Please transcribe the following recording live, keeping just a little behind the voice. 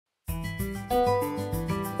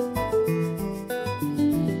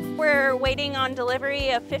waiting on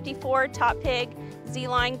delivery of 54 top pig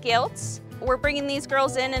Z-line gilts. We're bringing these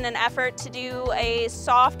girls in an effort to do a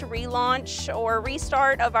soft relaunch or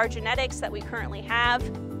restart of our genetics that we currently have.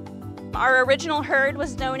 Our original herd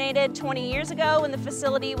was donated 20 years ago when the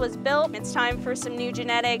facility was built. It's time for some new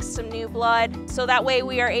genetics, some new blood, so that way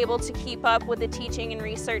we are able to keep up with the teaching and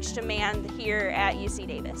research demand here at UC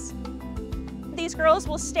Davis. These girls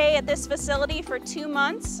will stay at this facility for 2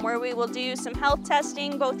 months, where we will do some health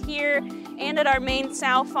testing both here and at our main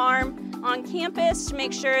sow farm on campus to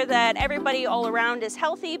make sure that everybody all around is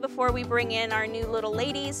healthy before we bring in our new little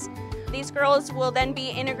ladies. These girls will then be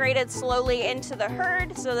integrated slowly into the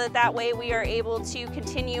herd so that way we are able to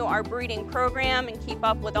continue our breeding program and keep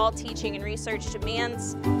up with all teaching and research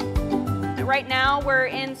demands. Right now we're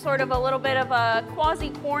in sort of a little bit of a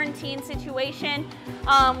quasi-quarantine situation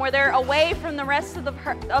where they're away from the rest of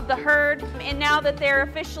the herd, and now that they're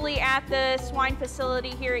officially at the swine facility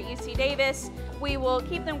here at UC Davis, we will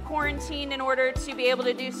keep them quarantined in order to be able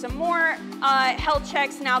to do some more health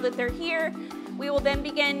checks now that they're here. We will then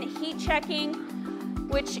begin heat checking,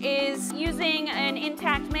 which is using an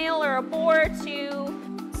intact male or a boar to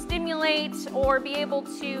stimulate or be able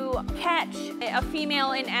to catch a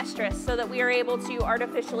female in estrus so that we are able to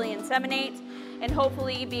artificially inseminate and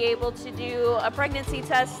hopefully be able to do a pregnancy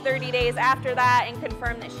test 30 days after that and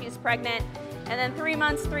confirm that she's pregnant. And then 3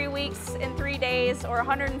 months, 3 weeks, and 3 days, or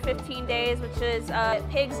 115 days, which is a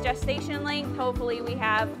pig's gestation length. Hopefully we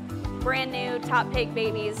have brand new top pig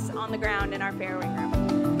babies on the ground in our farrowing room.